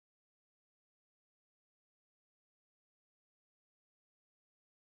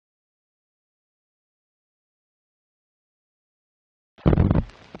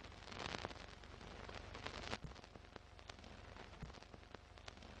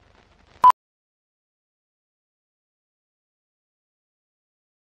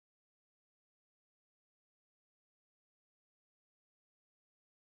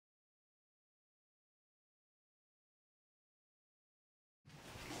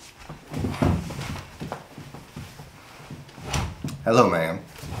Hello, ma'am.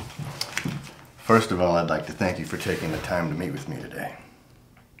 First of all, I'd like to thank you for taking the time to meet with me today.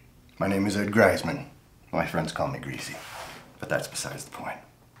 My name is Ed Greisman. My friends call me Greasy, but that's besides the point.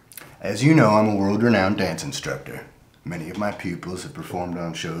 As you know, I'm a world-renowned dance instructor. Many of my pupils have performed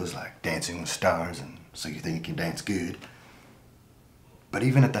on shows like Dancing with Stars and So You Think You Can Dance Good. But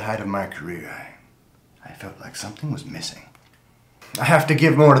even at the height of my career, I felt like something was missing. I have to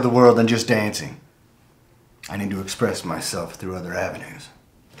give more to the world than just dancing. I need to express myself through other avenues.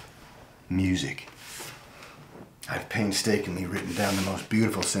 Music. I've painstakingly written down the most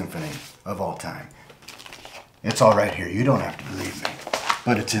beautiful symphony of all time. It's all right here. You don't have to believe me,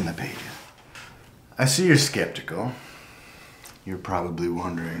 but it's in the pages. I see you're skeptical. You're probably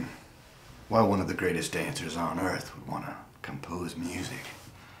wondering why one of the greatest dancers on earth would want to compose music.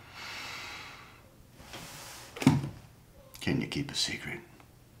 Can you keep a secret?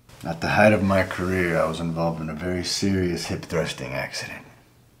 At the height of my career, I was involved in a very serious hip thrusting accident.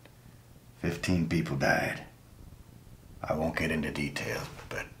 15 people died. I won't get into details,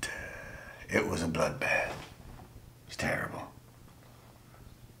 but it was a bloodbath. It was terrible.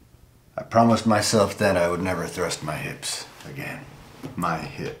 I promised myself then I would never thrust my hips again. My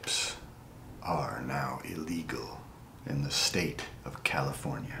hips are now illegal in the state of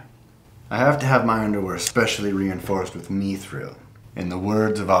California. I have to have my underwear specially reinforced with mithril. In the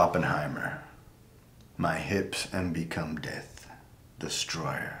words of Oppenheimer, my hips and become death,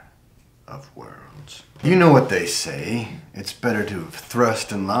 destroyer of worlds. You know what they say, it's better to have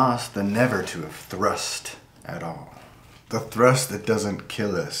thrust and lost than never to have thrust at all. The thrust that doesn't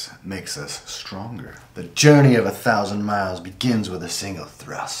kill us makes us stronger. The journey of 1,000 miles begins with a single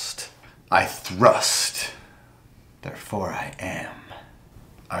thrust. I thrust, therefore I am.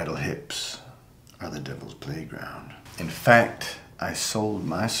 Idle hips are the devil's playground. In fact, I sold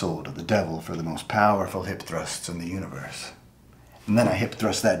my soul to the devil for the most powerful hip thrusts in the universe. And then I hip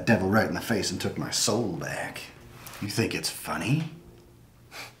thrust that devil right in the face and took my soul back. You think it's funny?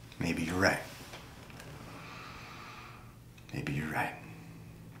 Maybe you're right. Maybe you're right.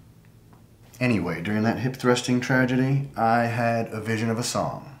 Anyway, during that hip thrusting tragedy, I had a vision of a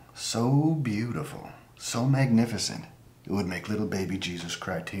song. So beautiful, so magnificent, it would make little baby Jesus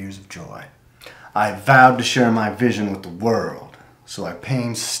cry tears of joy. I vowed to share my vision with the world. So I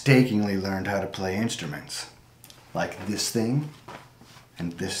painstakingly learned how to play instruments. Like this thing,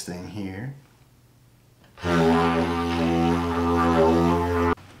 and this thing here.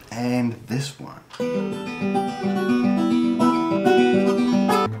 And this one.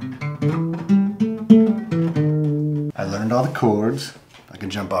 I learned all the chords. I can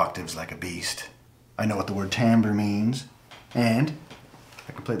jump octaves like a beast. I know what the word timbre means. And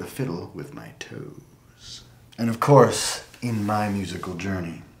I can play the fiddle with my toes. And of course, in my musical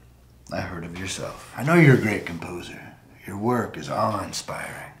journey, I heard of yourself. I know you're a great composer. Your work is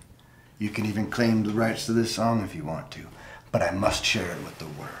awe-inspiring. You can even claim the rights to this song if you want to, but I must share it with the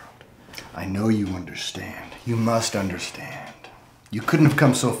world. I know you understand. You must understand. You couldn't have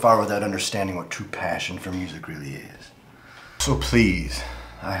come so far without understanding what true passion for music really is. So please,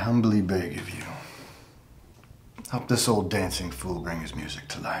 I humbly beg of you, help this old dancing fool bring his music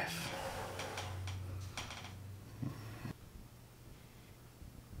to life.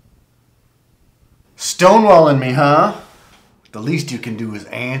 Stonewalling me, huh? The least you can do is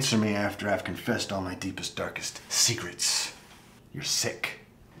answer me after I've confessed all my deepest, darkest secrets. You're sick.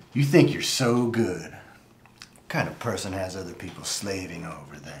 You think you're so good. What kind of person has other people slaving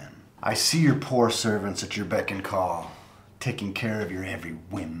over them? I see your poor servants at your beck and call, taking care of your every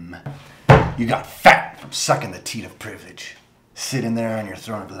whim. You got fat from sucking the teat of privilege. Sitting there on your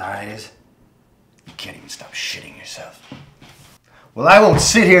throne of lies. You can't even stop shitting yourself. Well, I won't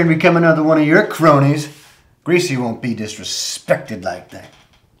sit here and become another one of your cronies. Greasy won't be disrespected like that.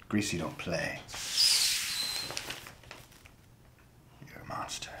 Greasy don't play.